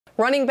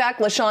Running back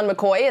LeSean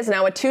McCoy is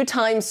now a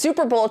two-time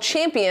Super Bowl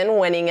champion,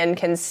 winning in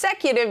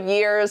consecutive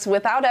years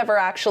without ever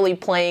actually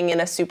playing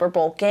in a Super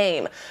Bowl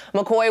game.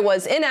 McCoy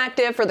was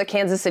inactive for the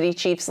Kansas City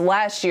Chiefs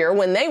last year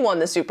when they won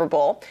the Super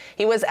Bowl.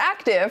 He was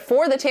active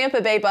for the Tampa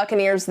Bay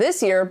Buccaneers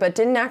this year, but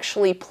didn't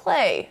actually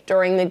play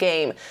during the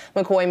game.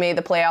 McCoy made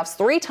the playoffs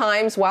 3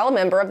 times while a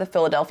member of the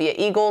Philadelphia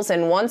Eagles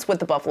and once with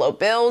the Buffalo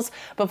Bills.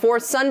 Before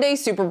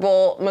Sunday's Super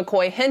Bowl,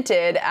 McCoy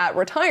hinted at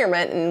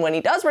retirement, and when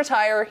he does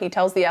retire, he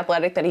tells The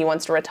Athletic that he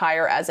wants to retire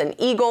as an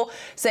Eagle,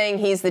 saying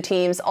he's the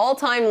team's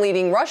all-time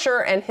leading rusher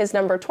and his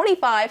number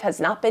 25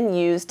 has not been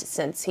used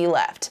since he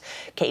left.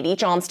 Katie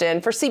Johnston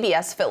for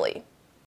CBS Philly.